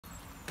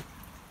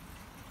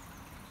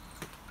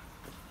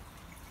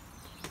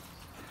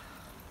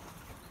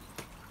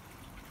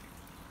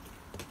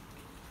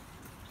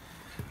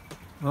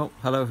Well,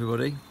 hello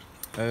everybody.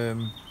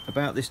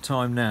 About this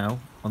time now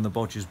on the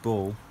Bodgers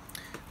Ball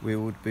we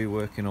would be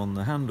working on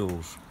the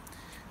handles,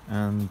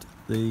 and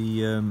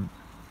the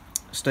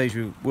stage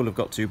we will have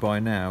got to by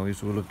now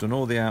is we'll have done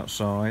all the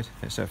outside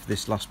except for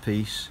this last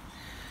piece,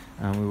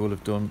 and we will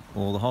have done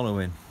all the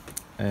hollowing.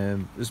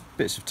 There's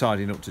bits of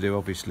tidying up to do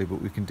obviously,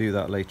 but we can do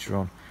that later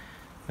on.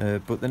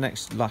 But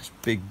the last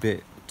big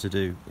bit to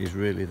do is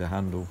really the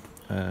handle,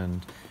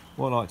 and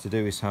what I like to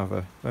do is have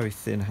a very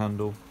thin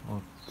handle.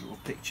 I'll draw a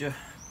picture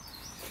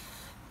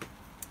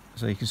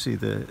so you can see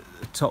the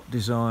top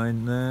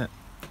design there.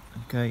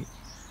 Okay,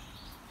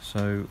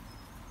 so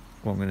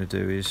what I'm going to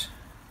do is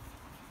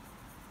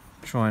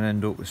try and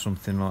end up with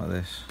something like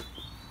this.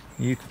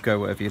 You could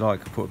go whatever you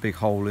like, put a big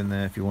hole in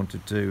there if you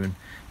wanted to and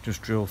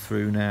just drill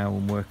through now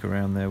and work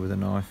around there with a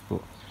knife,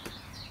 but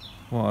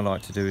what I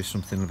like to do is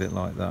something a bit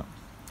like that.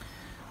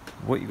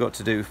 What you've got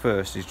to do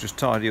first is just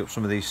tidy up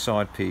some of these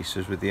side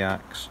pieces with the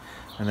axe,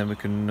 and then we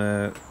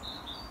can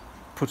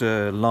put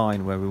a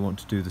line where we want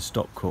to do the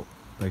stop cut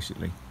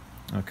basically.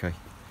 Okay,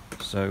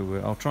 so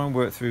I'll try and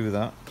work through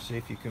that, see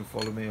if you can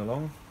follow me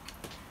along.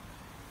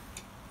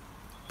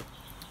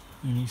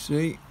 And you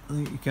see, I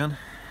think you can.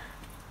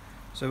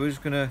 So we're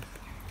just going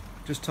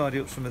to tidy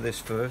up some of this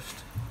first.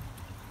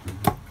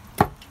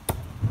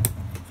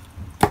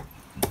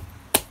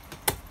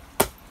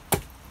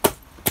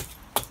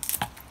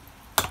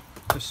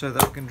 Just so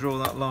that I can draw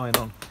that line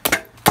on.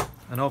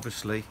 And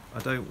obviously I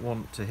don't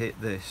want to hit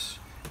this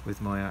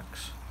with my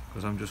axe,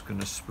 because I'm just going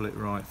to split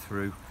right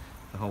through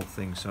the whole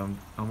thing, so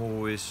I'm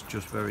always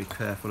just very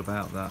careful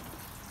about that.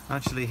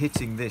 Actually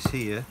hitting this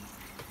here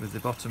with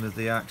the bottom of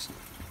the axe,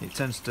 it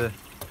tends to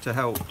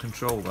help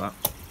control that.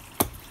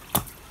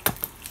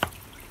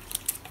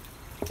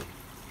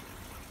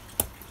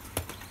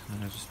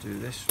 And I'll just do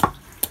this.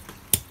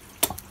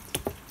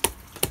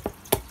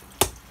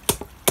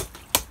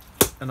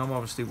 And I'm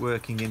obviously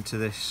working into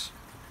this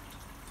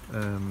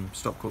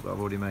stop cut that I've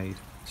already made,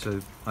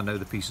 so I know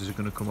the pieces are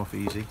going to come off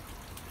easy.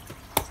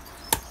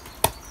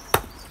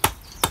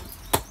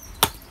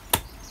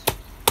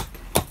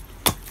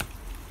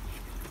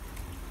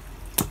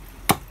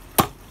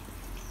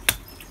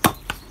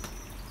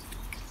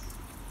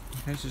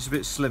 Okay, so it's a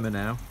bit slimmer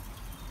now,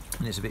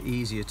 and it's a bit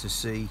easier to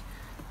see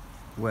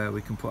where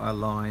we can put our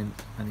line,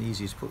 and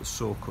easier to put the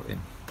saw cut in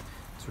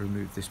to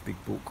remove this big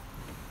bulk.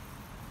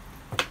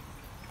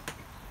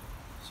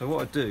 So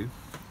what I do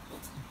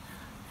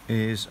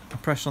is I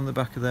press on the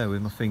back of there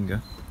with my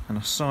finger and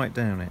I sight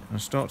down it, and I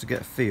start to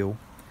get a feel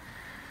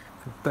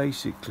for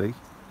basically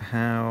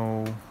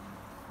how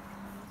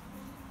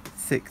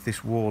thick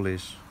this wall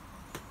is,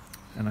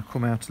 and I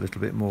come out a little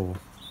bit more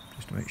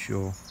just to make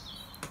sure.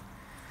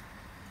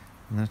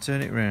 And I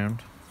turn it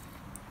round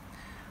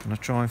and I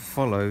try and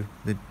follow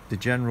the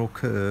general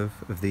curve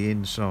of the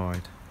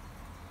inside.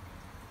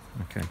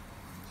 Okay,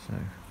 so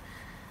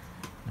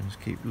I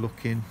just keep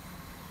looking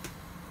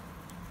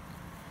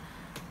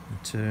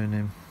and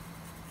turning.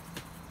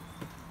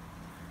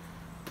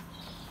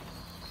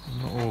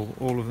 Not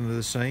all of them are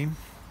the same.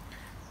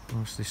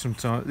 Obviously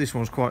sometimes this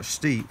one's quite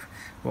steep,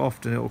 but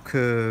often it'll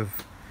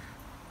curve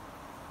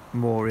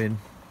more in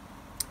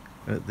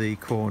at the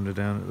corner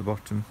down at the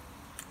bottom.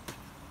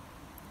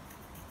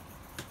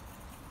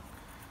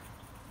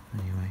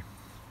 Anyway,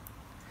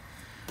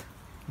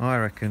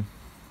 I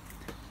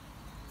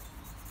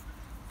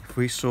if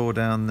we saw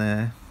down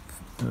there,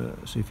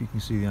 see if you can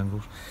see the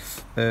angles,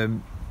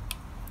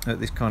 at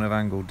this kind of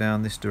angle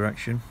down this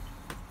direction,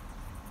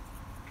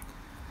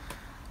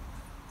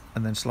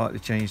 and then slightly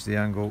change the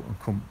angle and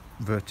come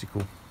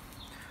vertical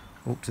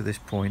up to this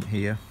point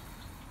here,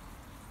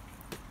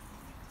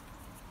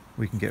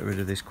 we can get rid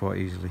of this quite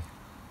easily.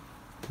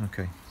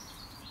 Okay,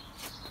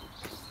 so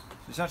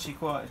it's actually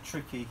quite a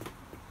tricky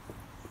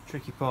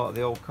part of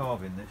the old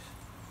carving, this.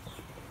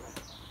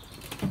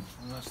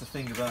 And that's the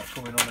thing about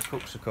coming on a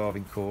Kuksa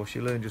carving course,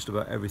 you learn just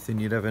about everything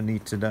you'd ever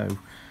need to know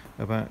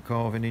about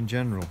carving in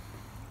general,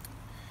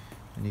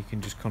 and you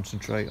can just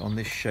concentrate on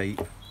this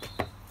shape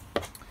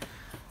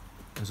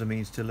as a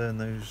means to learn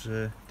those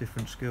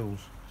different skills.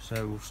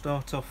 So we'll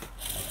start off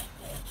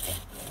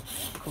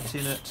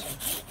cutting at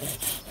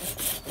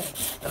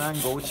an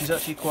angle which is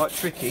actually quite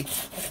tricky.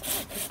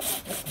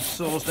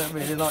 Saws don't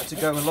really like to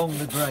go along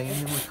the grain,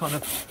 and we're kind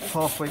of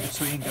halfway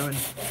between going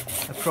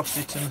across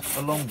it and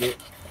along it.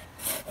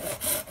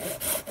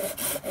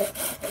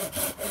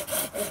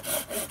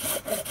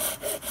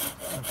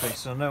 Okay,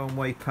 so I know I'm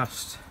way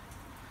past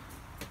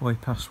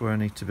where I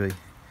need to be.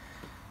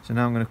 So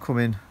now I'm going to come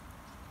in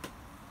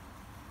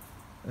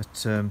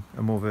at a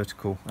more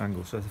vertical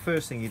angle. So the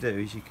first thing you do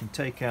is you can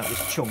take out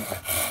this chunk,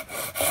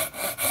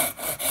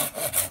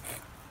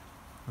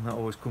 and that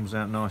always comes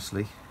out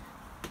nicely.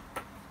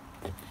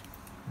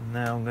 And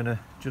now I'm going to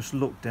just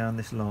look down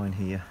this line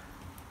here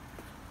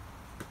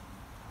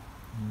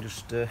and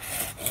just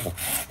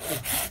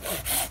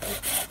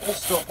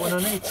stop when I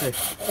need to.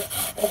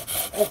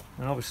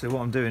 And obviously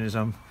what I'm doing is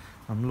I'm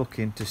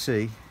looking to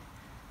see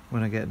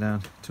when I get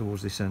down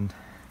towards this end.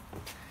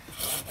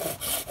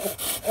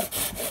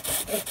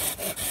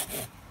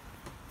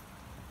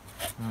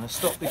 And I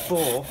stopped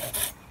before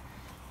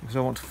because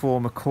I want to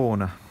form a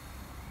corner.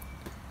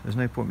 There's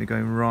no point in me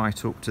going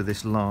right up to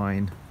this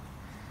line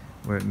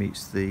where it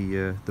meets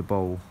the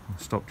bowl.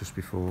 I stopped just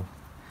before.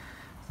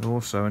 And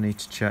also I need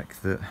to check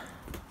that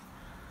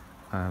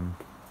I'm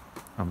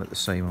at the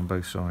same on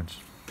both sides,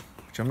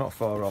 which I'm not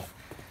far off.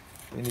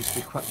 It needs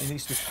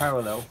to be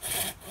parallel.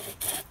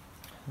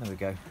 There we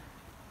go.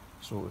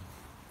 Sorted.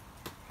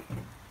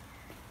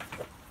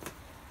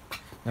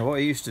 Now what I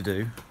used to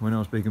do when I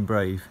was big and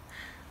brave,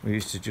 we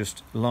used to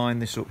just line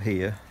this up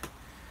here.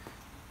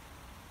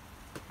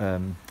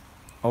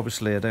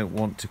 Obviously I don't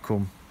want to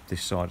come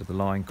this side of the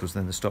line because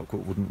then the stop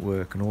cut wouldn't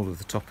work and all of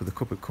the top of the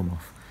cup would come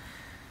off.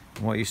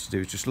 And what I used to do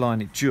is just line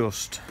it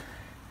just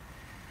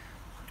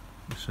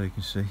so you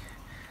can see,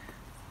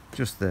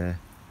 just there,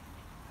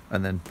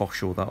 and then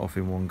bosh all that off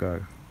in one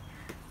go.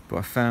 But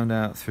I found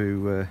out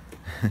through a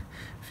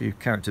few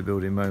character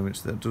building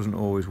moments that doesn't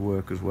always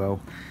work as well,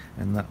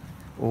 and that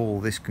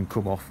all this can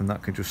come off and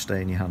that can just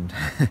stay in your hand.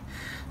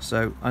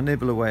 So I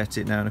nibble away at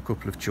it now in a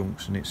couple of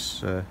chunks, and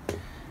it's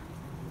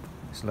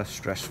less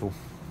stressful.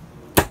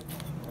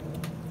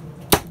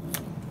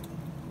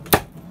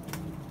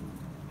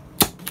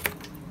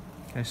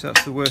 Okay, so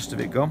that's the worst of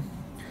it gone,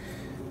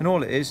 and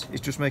all it is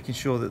just making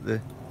sure that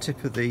the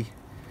tip of the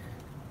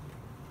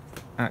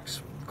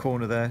axe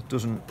corner there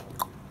doesn't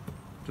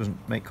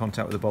make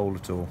contact with the bowl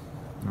at all.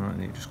 Alright,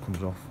 and it just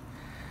comes off.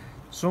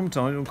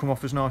 Sometimes it won't come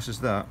off as nice as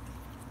that,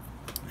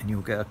 and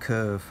you'll get a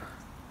curve.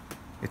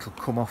 It'll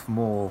come off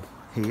more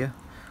here,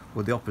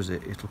 or the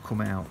opposite, it'll come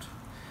out.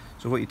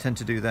 So what you tend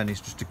to do then is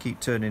just to keep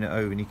turning it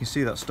over, and you can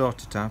see that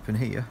starter tap in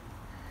here.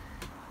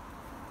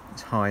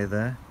 It's higher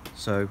there,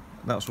 so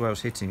that's where I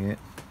was hitting it.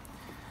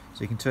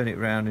 So you can turn it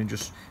around and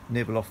just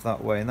nibble off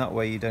that way, and that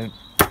way you don't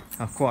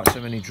have quite so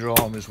many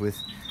dramas with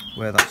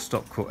where that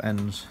stop cut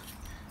ends.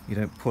 You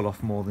don't pull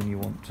off more than you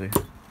want to.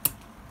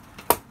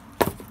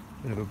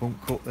 Bit of a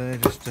bump cut there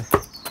just to...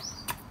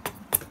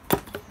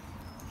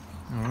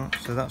 Alright,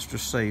 so that's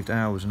just saved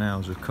hours and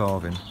hours of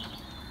carving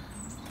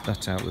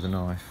that out with a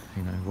knife.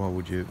 You know, why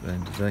would you at the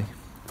end of the day?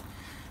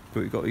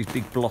 But we've got these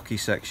big blocky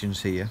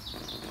sections here.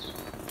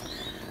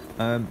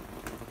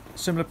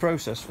 Similar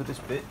process for this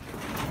bit.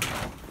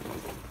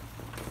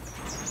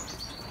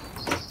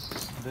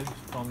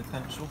 Find my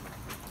pencil.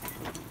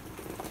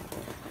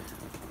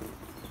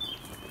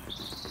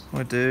 What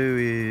I do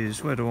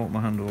is, where do I want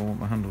my handle? I want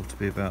my handle to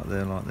be about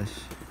there, like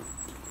this.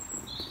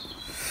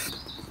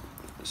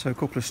 So a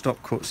couple of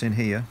stop cuts in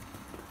here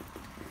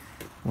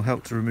will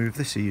help to remove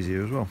this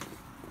easier as well.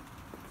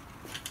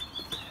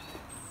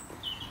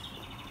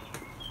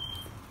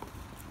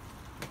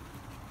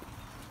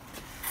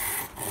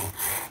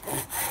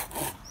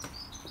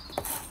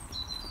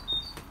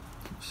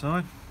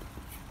 Side.